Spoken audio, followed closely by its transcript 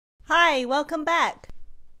Hi, welcome back.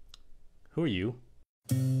 Who are you?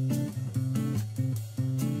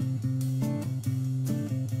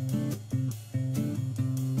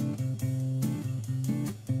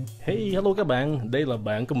 Hey, hello các bạn. Đây là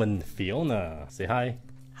bạn của mình, Fiona. Say hi.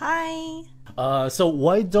 Hi. So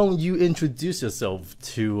why don't you introduce yourself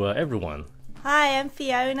to everyone? Hi, I'm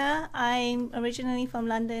Fiona. I'm originally from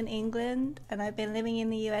London, England, and I've been living in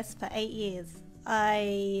the US for 8 years.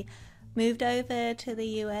 I moved over to the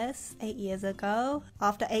US 8 years ago.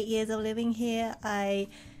 After 8 years of living here, I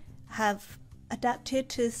have adapted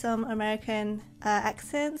to some American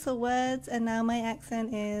accents or words, and now my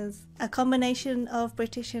accent is a combination of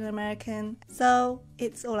British and American, so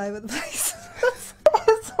it's all over the place.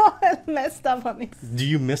 That's why I messed up on this. Do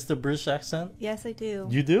you miss the British accent? Yes, I do.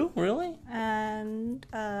 You do? Really? And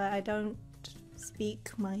I don't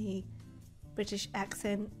speak my British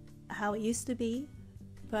accent how it used to be,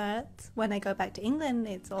 but when I go back to England,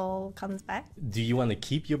 it all comes back. Do you want to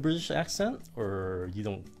keep your British accent, or you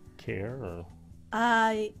don't care? Or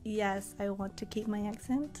Yes, I want to keep my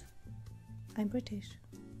accent. I'm British.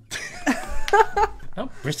 I'm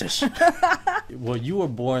British. Well, you were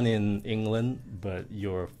born in England, but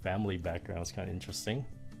your family background is kind of interesting.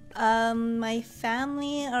 My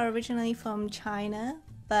family are originally from China,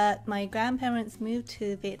 but my grandparents moved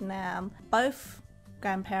to Vietnam. Both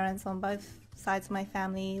grandparents on both sides of my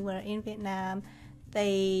family were in Vietnam.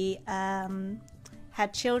 They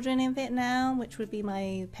had children in Vietnam, which would be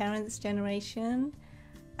my parents' generation,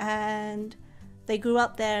 and they grew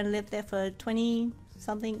up there and lived there for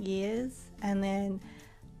 20-something years. And then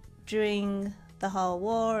during the whole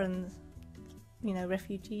war and, you know,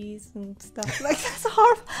 refugees and stuff like that's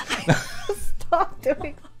horrible. Stop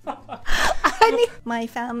doing my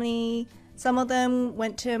family, some of them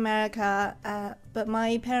went to America, but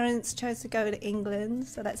my parents chose to go to England,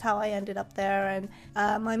 so that's how I ended up there. And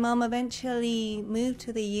my mom eventually moved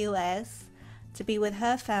to the US to be with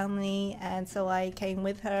her family, and so I came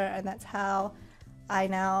with her, and that's how I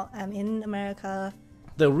now am in America.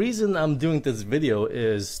 The reason I'm doing this video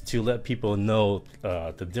is to let people know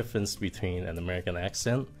the difference between an American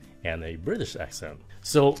accent and a British accent.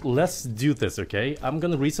 So let's do this, okay? I'm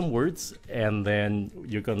gonna read some words and then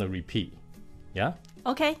you're gonna repeat. Yeah?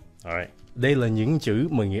 Okay. Alright. Đây là những chữ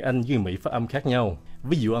mà người Anh với người Mỹ phát âm khác nhau.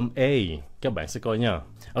 Ví dụ âm A, các bạn sẽ coi nha.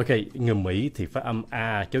 Ok, người Mỹ thì phát âm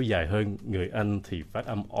A kéo dài hơn, người Anh thì phát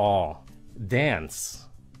âm O. Dance.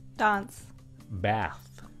 Dance. Bath.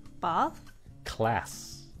 Bath.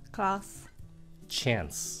 Class. Class.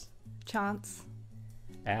 Chance. Chance.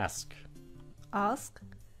 Ask. Ask.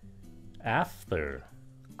 After.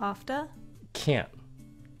 After. Can't.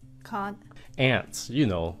 Can't. Aunt, you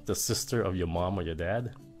know, the sister of your mom or your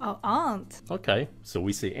dad. Oh, aunt. Okay, so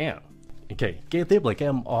we say aunt. Okay, kế tiếp là cái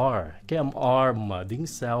âm R. Cái âm R mà đứng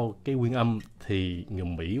sau cái nguyên âm thì người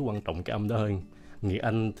Mỹ quan trọng cái âm đó hơn. Người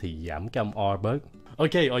Anh thì giảm cái âm R bớt.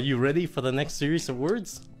 Okay, are you ready for the next series of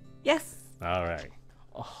words? Yes. Alright.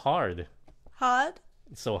 Hard. Hard.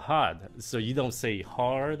 So hard. So you don't say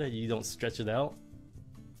hard, you don't stretch it out?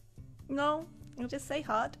 No, I'll just say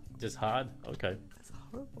hard. Just hard? Okay. That's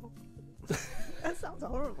horrible. That sounds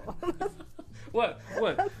horrible. What?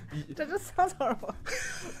 That just sounds horrible.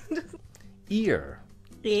 Ear.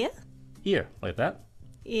 Ear. Ear, like that?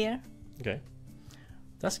 Ear. Okay.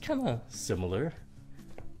 That's kind of similar.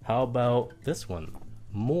 How about this one?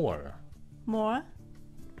 More. More.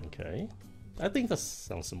 Okay. I think that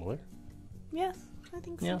sounds similar. Yes, I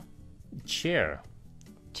think so. Yeah. Chair.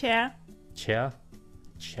 Chair. Chair.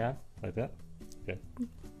 Chair, like that? Okay.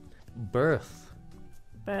 Birth.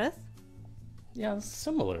 Birth. Yeah,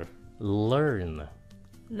 similar. Learn.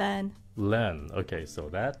 Learn. Learn. Okay, so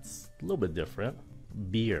that's a little bit different.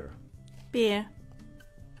 Beer. Beer.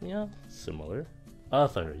 Yeah, similar.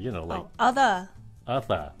 Other, you know, like... Oh, other.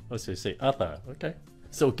 Other. Let's just say other. Okay.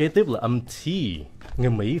 So kế tiếp là âm T. Người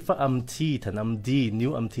Mỹ phát âm T thành âm D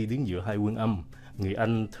nếu âm T đứng giữa hai nguyên âm. Người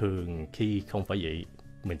Anh thường khi không phải vậy.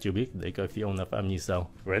 Mình chưa biết, để coi Fiona phát âm như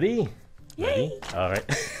sau. Ready? Yay! Ready? Alright.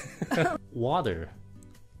 Water.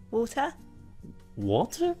 Water.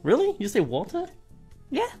 Water? Really? You say water?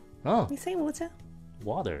 Yeah. Oh. We say water.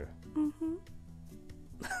 Water. Mm-hmm.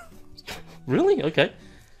 Really? Okay.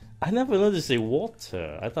 I never learned to say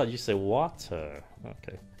water. I thought you say water.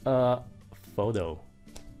 Okay. Photo.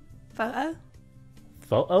 Photo.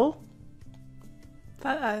 Photo?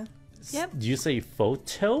 Photo. Yep. Do you say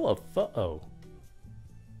photo or photo?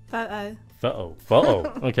 Photo. Photo.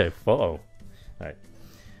 Photo. Okay, photo.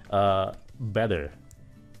 Alright. Better.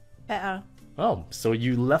 Better. Oh, so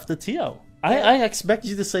you left the T out. I expect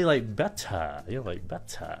you to say like better. You're like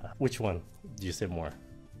better. Which one do you say more?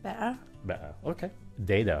 Better. Better. Okay.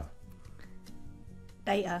 Data.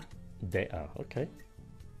 Data. Data, okay.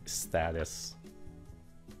 Status.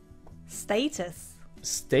 Status.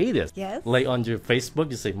 Status? Yes. Like on your Facebook,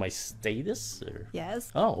 you say my status? Or...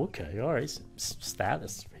 Yes. Oh, okay, all right.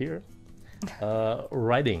 Status here.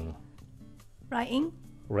 Writing. Writing.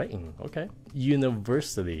 Writing, okay.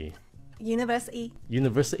 University. University.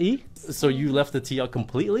 University? So you left the T out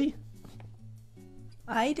completely?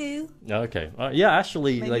 I do. Okay. Yeah,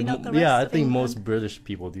 actually, Maybe like, not the yeah, I rest of think England. most British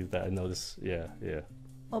people do that. I notice. Yeah, yeah.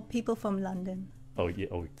 Or people from London. Oh, yeah.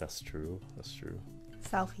 Oh, that's true. That's true.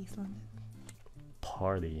 Southeast London.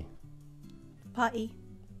 Party. Party.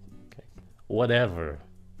 Okay. Whatever.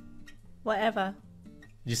 Whatever.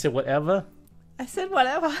 You say whatever? I said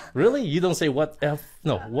whatever. Really? You don't say whatever?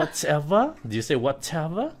 No, whatever? Do you say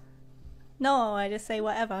whatever? No, I just say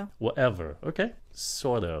whatever. Whatever. Okay.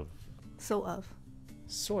 Sort of. Sort of.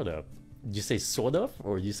 Sort of. Do you say sort of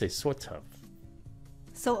or you say sort of?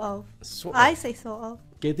 Sort of. Sort I of. say sort of.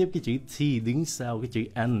 Kế tiếp cái chữ T đứng sau cái chữ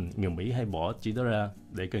Anh, người Mỹ hay bỏ chữ đó ra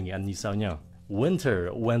để coi nghĩa Anh như sau nha. Winter.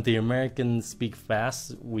 When the Americans speak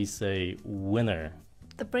fast, we say winter.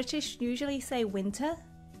 The British usually say winter,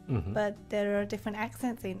 but there are different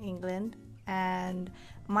accents in England, and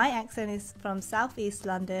my accent is from Southeast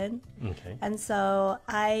London, Okay. and so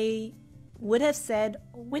I would have said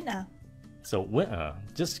winter. So winter,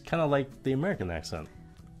 just kind of like the American accent.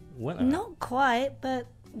 Winter. Not quite, but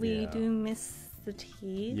we Yeah. do miss the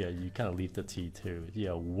T. Yeah, you kind of leave the T too.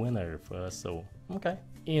 Yeah, winter for us. So okay.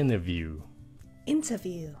 Interview.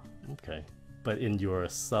 Interview. Okay. But in your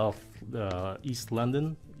South East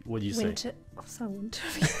London, what do you say? Winter. Oh, sorry, winter.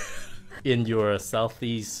 In your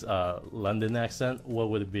Southeast London accent, what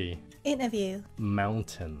would it be? Interview.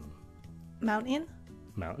 Mountain. Mountain.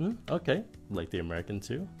 Mountain? Okay. Like the American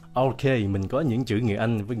too. Ok, mình có những chữ người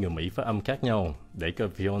Anh với người Mỹ phát âm khác nhau. Để coi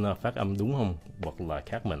Fiona phát âm đúng không? Hoặc là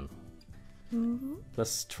khác mình.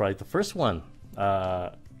 Let's try the first one.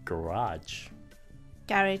 Garage.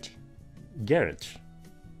 Garage. Garage.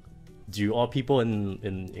 Do all people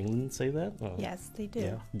in England say that? Oh, Yes, they do.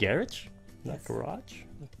 Yeah. Garage? Not Yes. garage?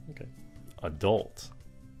 Okay. Adult.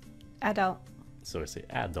 Adult. So I say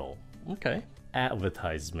adult. Okay.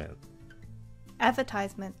 Advertisement.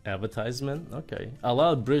 Advertisement. Advertisement? Okay. A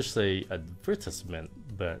lot of British say advertisement,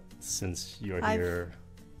 but since you're here,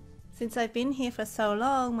 Since I've been here for so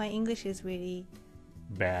long, my English is really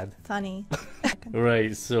bad. funny.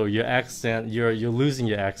 Right, so your accent, you're losing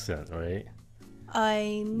your accent, right?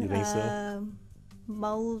 I'm You think so?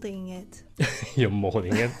 molding it. You're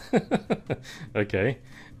molding it. Okay.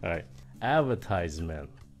 All right. Advertisement.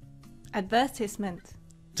 Advertisement.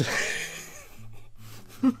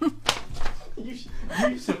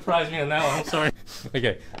 You surprised me on that one. I'm sorry.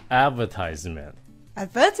 Okay. Advertisement.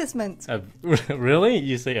 Advertisement. Really?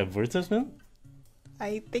 You say advertisement?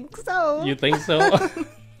 I think so. You think so?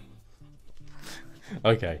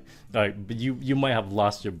 Okay. All right. But you might have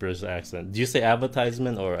lost your British accent. Do you say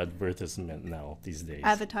advertisement or advertisement now these days?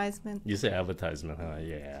 Advertisement. You say advertisement, huh?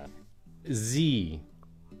 Yeah. Z.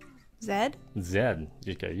 Z? Z.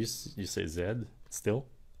 Okay. You say Z still?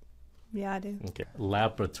 Yeah, I do. Okay.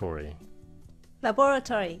 Laboratory.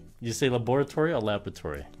 Laboratory. You say laboratory or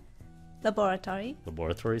laboratory? Laboratory.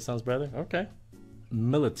 Laboratory sounds better. Okay.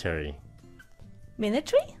 Military.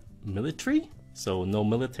 Military? Military? So no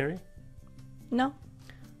military? No.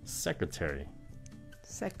 Secretary.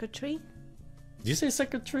 Secretary. Do you say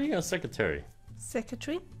secretary or secretary?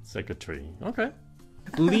 Secretary. Secretary. Okay.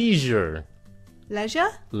 Leisure. Leisure.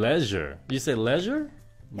 Leisure. You say leisure?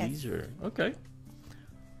 Yes. Leisure. Okay.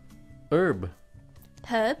 Herb.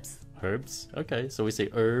 Herbs. Herbs. Okay. So we say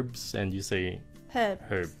herbs and you say Herbs.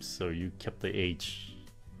 herbs. So you kept the H.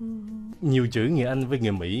 Nhiều chữ người Anh với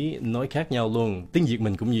người Mỹ nói khác nhau luôn. Tiếng Việt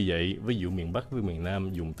mình cũng như vậy. Ví dụ miền Bắc với miền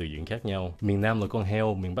Nam dùng từ vựng khác nhau. Miền Nam là con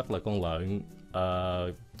heo, miền Bắc là con lợn.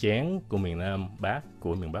 Chén của miền Nam, bát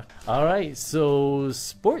của miền Bắc. Alright, so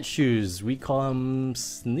sport shoes, we call them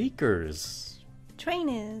sneakers.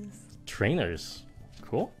 Trainers. Trainers.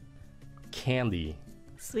 Cool. Candy.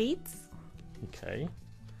 Sweets. Okay.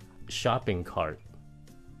 Shopping cart.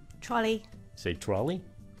 Trolley. Say trolley?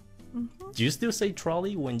 Do you still say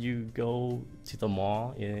trolley when you go to the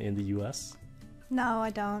mall in the US? No,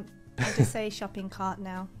 I don't. I just say shopping cart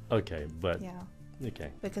now. Okay, but Yeah.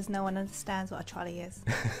 okay. Because no one understands what a trolley is.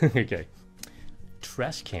 Okay.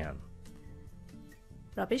 Trash can.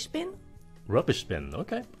 Rubbish bin. Rubbish bin.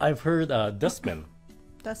 Okay. I've heard dustbin.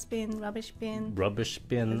 Dustbin. Rubbish bin. Rubbish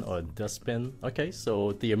bin or dustbin. Okay,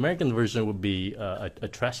 so the American version would be a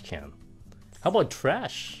trash can. How about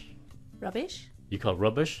trash? Rubbish. You call it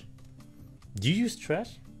rubbish? Do you use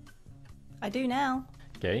trash? I do now.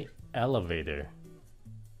 Okay. Elevator.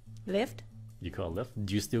 Lift. You call lift?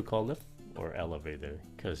 Do you still call lift or elevator?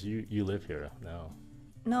 Because you live here now.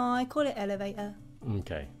 No, I call it elevator.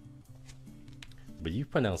 Okay. But you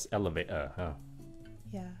pronounce elevator, huh?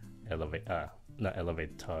 Yeah, Elevator. Not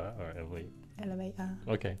elevator or elevator.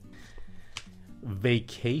 Okay.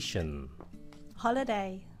 Vacation.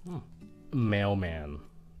 Holiday. Mailman.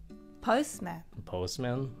 Postman.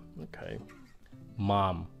 Postman. Okay.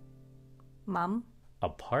 Mom. Mum.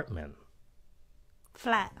 Apartment.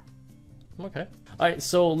 Flat. Okay. Alright,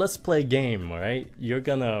 so let's play a game, alright? You're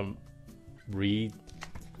gonna read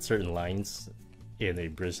certain lines in a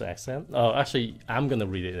British accent. Oh, actually, I'm gonna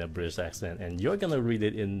read it in a British accent, and you're gonna read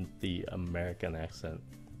it in the American accent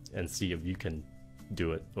and see if you can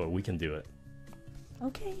do it, or we can do it.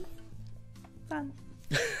 Okay. Fun.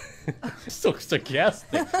 So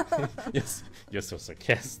sarcastic. Yes, you're so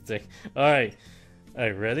sarcastic. Alright,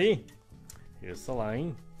 ready? Here's the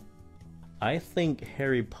line. I think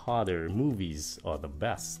Harry Potter movies are the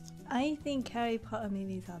best. I think Harry Potter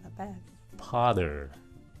movies are the best. Potter.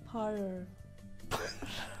 Potter.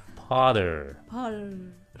 Potter.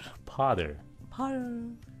 Potter. Potter. Potter.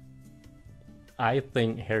 I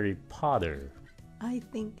think Harry Potter. I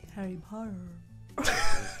think Harry Potter.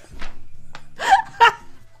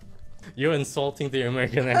 You're insulting the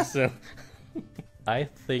American accent. I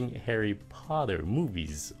think Harry Potter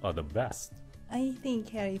movies are the best. I think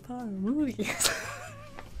Harry Potter movies.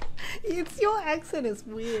 Your accent is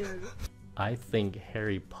weird. I think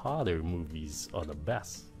Harry Potter movies are the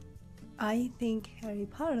best. I think Harry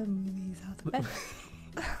Potter movies are the best.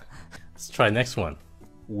 Let's try next one.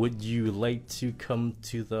 Would you like to come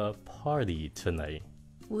to the party tonight?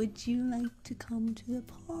 Would you like to come to the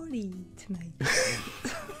party tonight?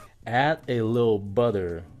 Add a little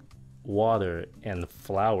butter, water, and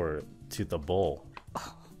flour to the bowl.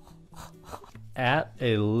 Add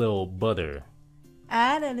a little butter.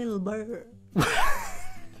 Add a little butter.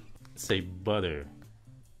 Say butter.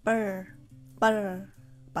 Butter. Butter.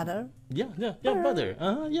 Butter. Yeah, butter.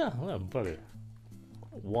 Butter.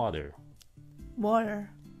 Water Water.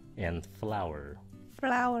 and flour.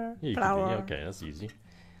 Flour. Yeah, Flour. okay, that's easy.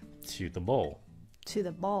 To the bowl. To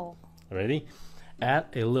the bowl. Ready? Add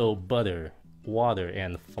a little butter, water,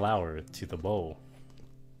 and flour to the bowl.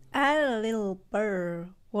 Add a little butter.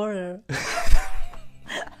 Water.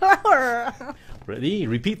 Flour. Ready?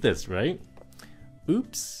 Repeat this, right?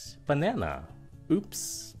 Oops, banana.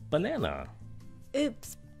 Oops, banana.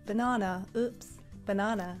 Oops. Banana. Oops.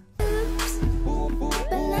 Banana.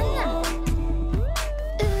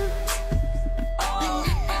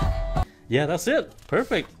 Yeah, that's it.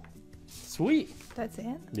 Perfect. Sweet. That's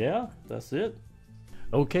it. Yeah, that's it.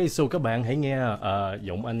 Ok, so các bạn hãy nghe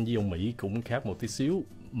giọng Anh với giọng Mỹ cũng khác một tí xíu.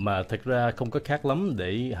 Mà thật ra không có khác lắm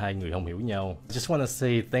để hai người không hiểu nhau. Just want to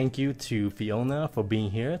say thank you to Fiona for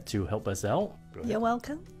being here to help us out. You're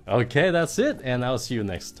welcome. Okay, that's it. And I'll see you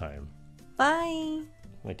next time. Bye.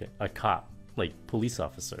 Okay, a cop, like police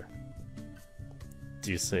officer.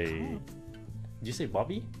 Do you say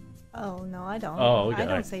Bobby? Oh, no, I don't. Oh, okay, I don't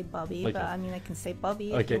alright. say Bobby, Okay. but I mean, I can say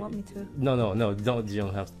Bobby if Okay. you want me to. No, don't. You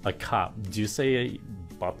don't have a cop. Do you say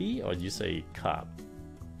Bobby or do you say cop?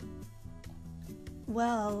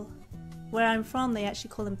 Well, where I'm from, they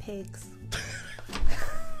actually call them pigs.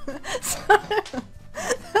 So